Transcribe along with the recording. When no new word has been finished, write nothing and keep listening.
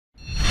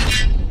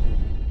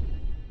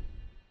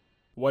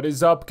What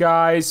is up,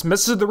 guys?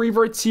 Mr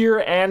TheRevertz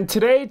here, and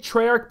today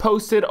Treyarch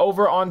posted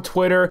over on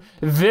Twitter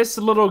this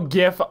little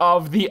gif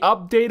of the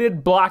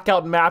updated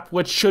Blackout map,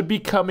 which should be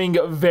coming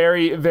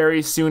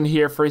very soon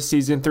here for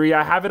Season 3.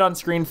 I have it on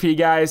screen for you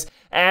guys,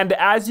 and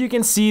as you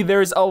can see,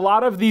 there's a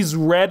lot of these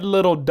red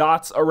little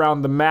dots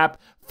around the map,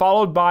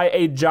 followed by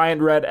a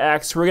giant red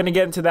X. We're gonna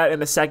get into that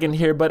in a second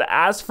here, but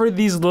as for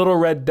these little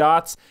red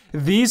dots,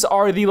 these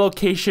are the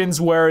locations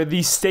where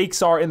the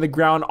stakes are in the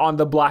ground on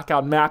the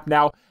Blackout map.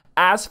 Now,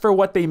 as for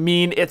what they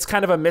mean, it's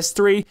kind of a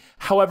mystery.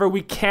 However,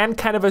 we can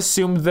kind of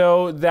assume,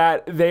 though,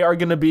 that they are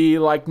going to be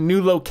like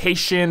new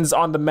locations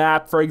on the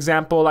map. For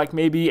example, like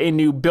maybe a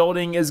new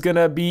building is going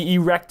to be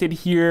erected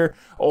here,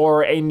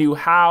 or a new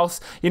house,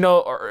 you know,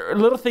 or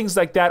little things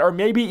like that. Or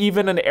maybe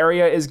even an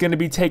area is going to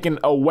be taken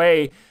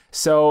away.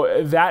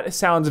 So that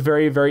sounds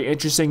very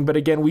interesting, but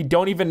again, we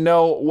don't even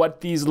know what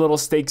these little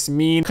stakes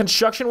mean.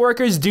 Construction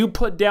workers do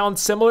put down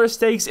similar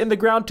stakes in the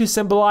ground to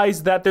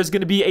symbolize that there's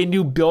going to be a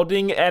new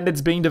building and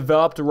it's being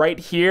developed right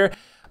here.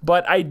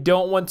 But I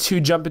don't want to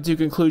jump into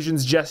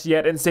conclusions just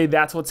yet and say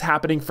that's what's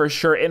happening for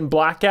sure in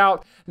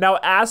Blackout. Now,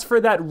 as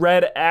for that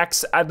red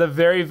X at the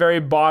very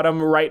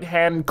bottom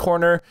right-hand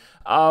corner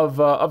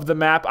of the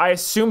map, I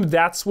assume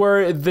that's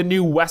where the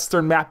new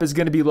western map is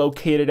going to be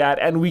located at,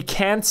 and we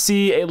can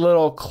see a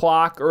little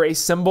clock or a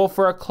symbol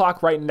for a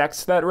clock right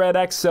next to that red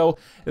X, so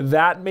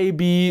that may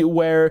be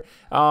where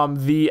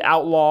the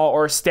outlaw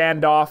or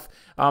standoff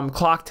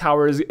clock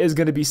tower is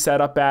going to be set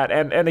up at,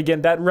 and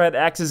again, that red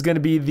X is going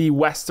to be the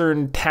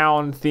western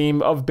town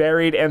theme of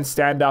Buried and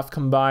Standoff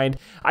combined.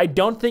 I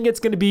don't think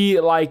it's going to be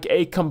like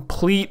a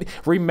complete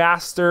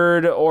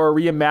remastered or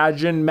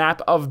reimagined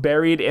map of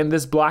Buried in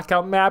this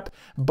Blackout map,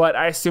 but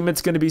I assume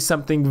it's going to be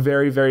something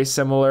very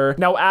similar.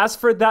 Now, as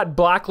for that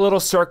black little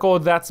circle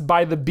that's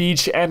by the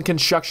beach and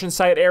construction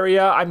site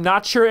area, I'm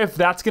not sure if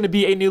that's going to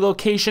be a new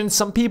location.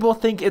 Some people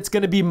think it's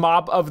going to be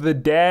Mob of the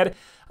Dead,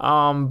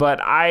 but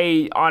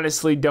I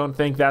honestly don't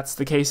think that's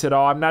the case at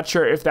all. I'm not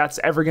sure if that's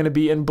ever going to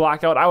be in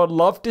Blackout. I would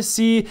love to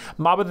see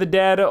Mob of the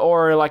Dead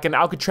or like an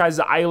Alcatraz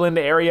Island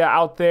area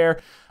out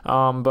there.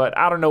 But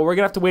I don't know. We're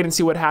gonna have to wait and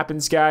see what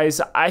happens,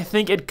 guys. I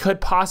think it could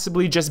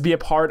possibly just be a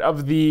part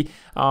of the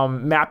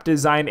map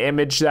design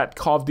image that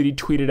Call of Duty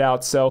tweeted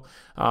out. So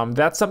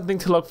that's something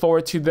to look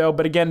forward to, though.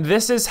 But again,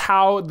 this is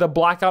how the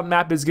Blackout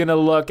map is gonna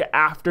look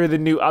after the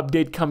new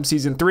update comes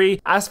Season 3.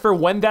 As for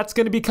when that's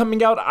gonna be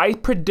coming out, I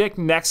predict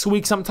next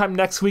week, sometime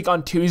next week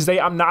on Tuesday.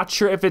 I'm not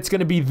sure if it's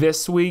gonna be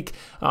this week,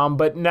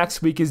 but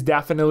next week is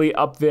definitely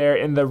up there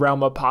in the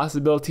realm of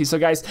possibility. So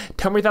guys,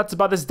 tell me your thoughts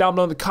about this down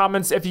below in the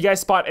comments. If you guys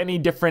spot any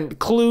different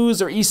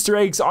clues or Easter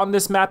eggs on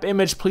this map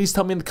image, please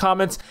tell me in the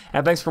comments.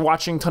 And thanks for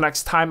watching. Until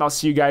next time, I'll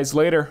see you guys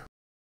later.